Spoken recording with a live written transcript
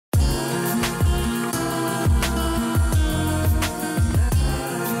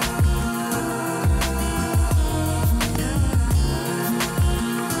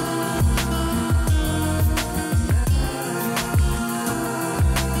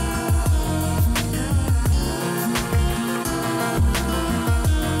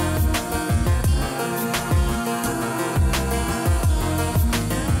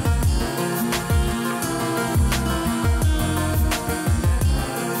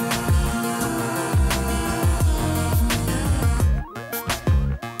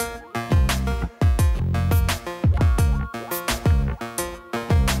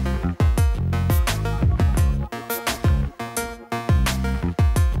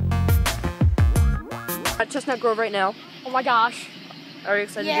Chestnut Grove right now. Oh my gosh. Are you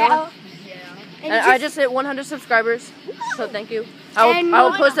excited? Yeah. And I just hit 100 subscribers, so thank you. I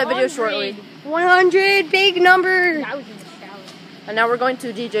will post that video shortly. 100, big number. And now we're going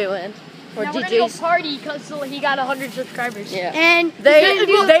to DJ Land. Or now DJ's. we're gonna go party because he got 100 subscribers. Yeah. And they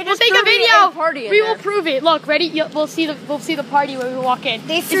just take a video. Party we will prove it. Look, ready? We'll see the party when we walk in.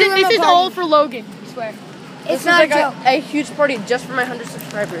 This is all for Logan. I swear. It's not like a huge party just for my 100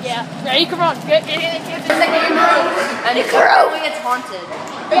 subscribers. Yeah. Ready? Come on. Get in. And it's haunted.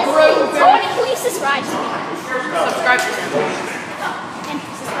 Somebody please subscribe. Subscribe to him. And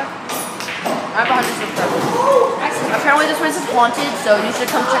subscribe. I have 100 subscribers. Apparently this place is haunted, so you should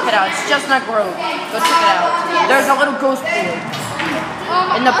come check it out. It's Chestnut Grove. Go check it out. There's a little ghost pool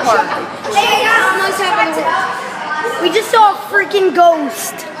in the park. We just saw a freaking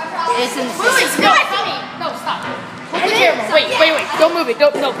ghost. It's insane. No, stop. Put the camera. Wait. Don't move it.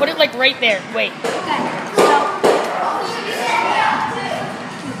 No, put it like right there. Wait.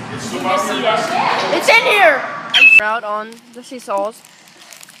 It's in here! We're out on the seesaws.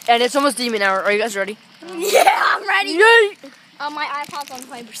 And it's almost demon hour. Are you guys ready? Yeah, I'm ready. Yay! My iPod's on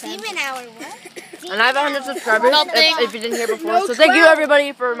 20%. Demon hour, what? And I have 100 subscribers, if you didn't hear before. So thank you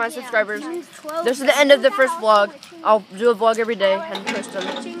everybody for my subscribers. This is the end of the first vlog. I'll do a vlog every day and post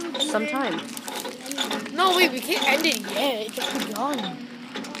them sometime. No, wait, we can't end it yet. It just begun.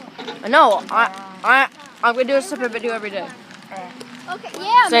 I know. I'm gonna do a separate video every day. Okay,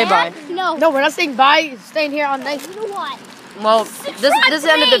 yeah, Say bye. No, we're not saying bye. Staying here all night. You know what? Well, this is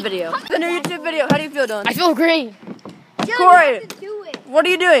the end of the video. The new YouTube video. How do you feel, Dylan? I feel great. Corey, Do it. what are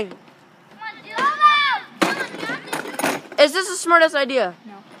you doing? Come on, Is this the smartest idea?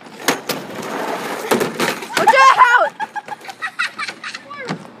 No. Watch out!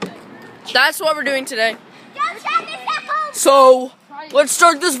 That's what we're doing today. So, let's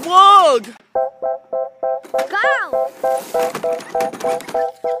start this vlog. Go!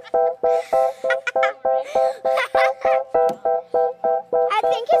 I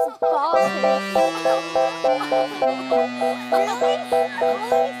think his balls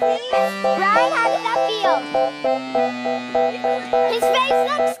Brian, how did that feel? His face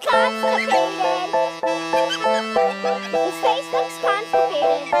looks constipated. His face looks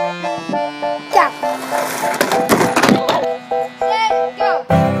constipated. Yeah. Set, go.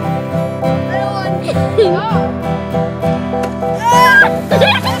 Little one, go.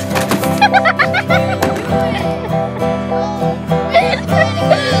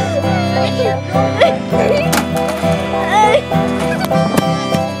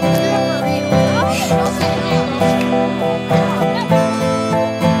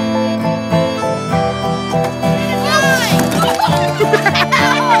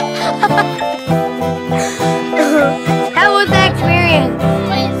 How was the experience?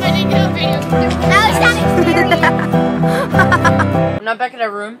 How was that experience? I'm not back in our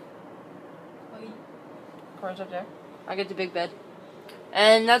room. Car's up there. I get the big bed.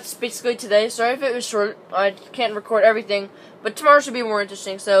 And that's basically today. Sorry if it was short. I can't record everything. But tomorrow should be more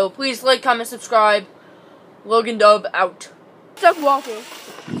interesting. So please like, comment, subscribe. Logan Dub out. Stuck walking.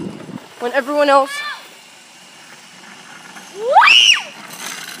 When everyone else...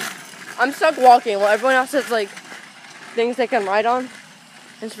 I'm stuck walking while everyone else has like things they can ride on.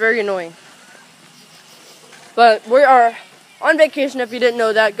 It's very annoying. But we are on vacation if you didn't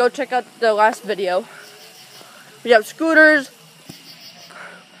know that. Go check out the last video. We have scooters,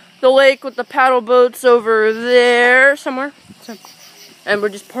 the lake with the paddle boats over there somewhere. And we're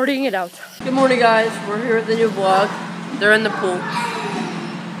just partying it out. Good morning guys, we're here with the new vlog. They're in the pool.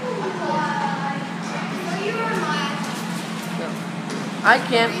 I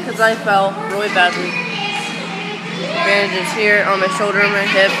can't because I fell really badly. Bandages here on my shoulder and my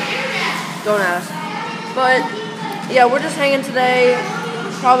hip. Don't ask. But yeah, we're just hanging today.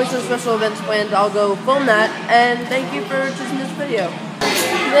 Probably some special events planned. I'll go film that. And thank you for choosing this video.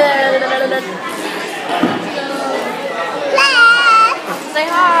 Say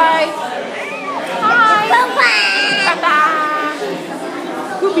hi. Hi.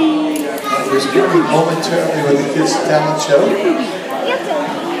 There's going to be momentarily with the Kids Talent Show.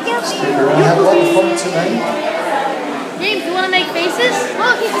 Stick around, have a lot of fun tonight. James, you want to make faces?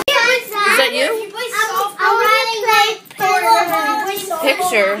 Look, Is that you?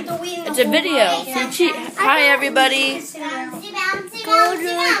 Picture. It's a video. Hi everybody.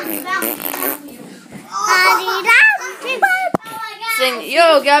 Sing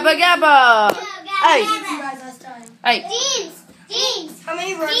yo gabba gabba. Hey. Hey. Jeans. How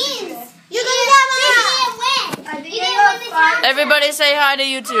many verses? You didn't win. Everybody say hi to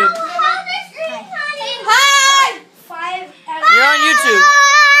YouTube. Hi. Five. You're on YouTube.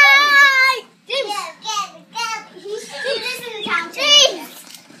 James.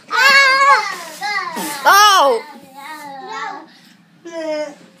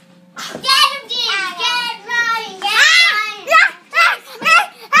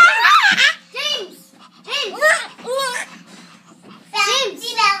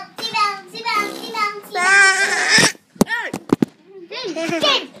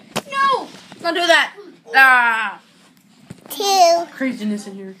 Ah! 2. Craziness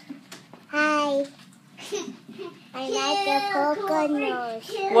in here. Hi. I like the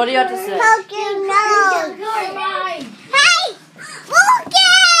Poconos. What do you have to say? Poconos. Hey!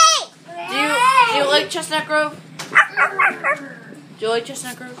 Pookie! Do you like Chestnut Grove? Do you like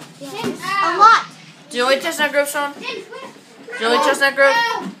Chestnut Grove? A lot. Do you like Chestnut Grove, Sean? Do you like Chestnut Grove?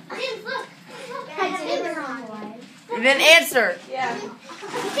 You didn't answer. Yeah.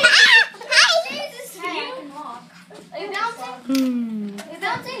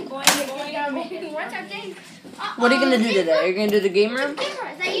 What are you going to do today? Are you going to do the game room? Yeah!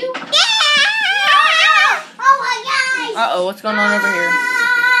 Oh my God! Uh-oh, what's going on over here?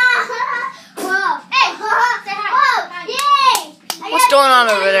 What's going on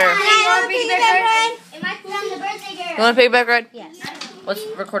over there? You want a piggyback ride? Yes. Let's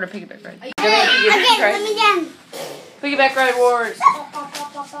record a piggyback ride. Okay, let me down. Piggyback ride wars.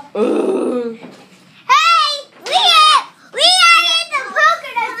 Ooh. Hey! We are in the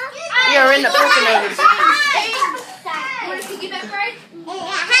Poconos. We are in the Poconos. Want a piggyback ride?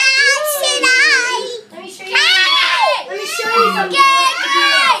 How should I? Let me show you. Let me show you something.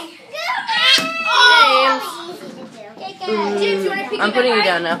 James, I'm putting you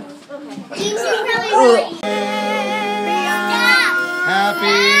down now. James is really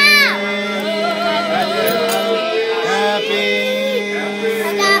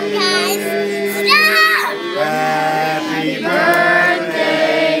Happy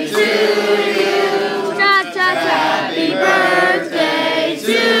birthday to you. Happy birthday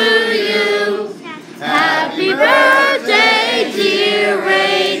to you. Happy birthday, dear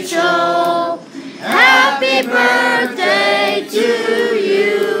Rachel. Happy birthday to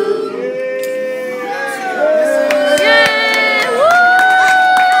you. Yay! Woo!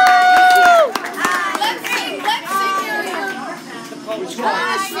 Let's sing.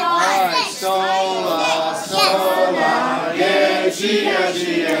 Sola, yeah, Gia,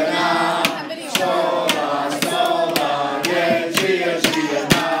 na. Sola, yeah, Gia,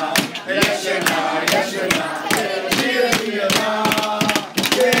 na. Yes, na, Gia, na.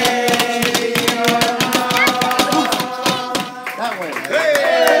 That way. Hey!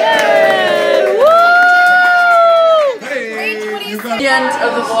 The end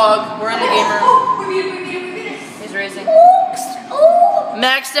of the vlog. We're in the game room. He's racing.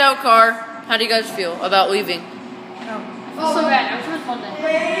 Maxed out car. How do you guys feel about leaving? So bad. I was really fun day.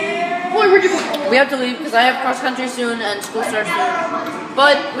 We have to leave because I have cross country soon and school starts soon.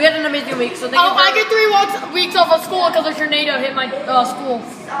 But we had an amazing week, so thank you. I get 3 weeks off of school because a tornado hit my school.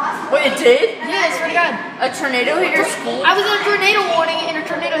 Wait, it did? Yeah, I swear to God. A tornado hit your school? I was in a tornado warning and a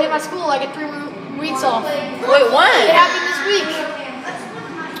tornado hit my school. I get 3 weeks off. Wait, when? It happened this week.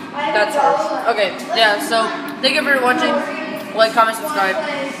 That's harsh. Okay, yeah, so thank you for watching. Like, comment, subscribe.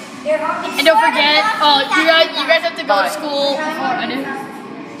 And don't forget, you guys have to go Bye. to school. I do.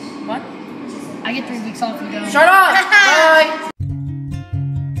 What? I get 3 weeks off to go. Shut up! Bye!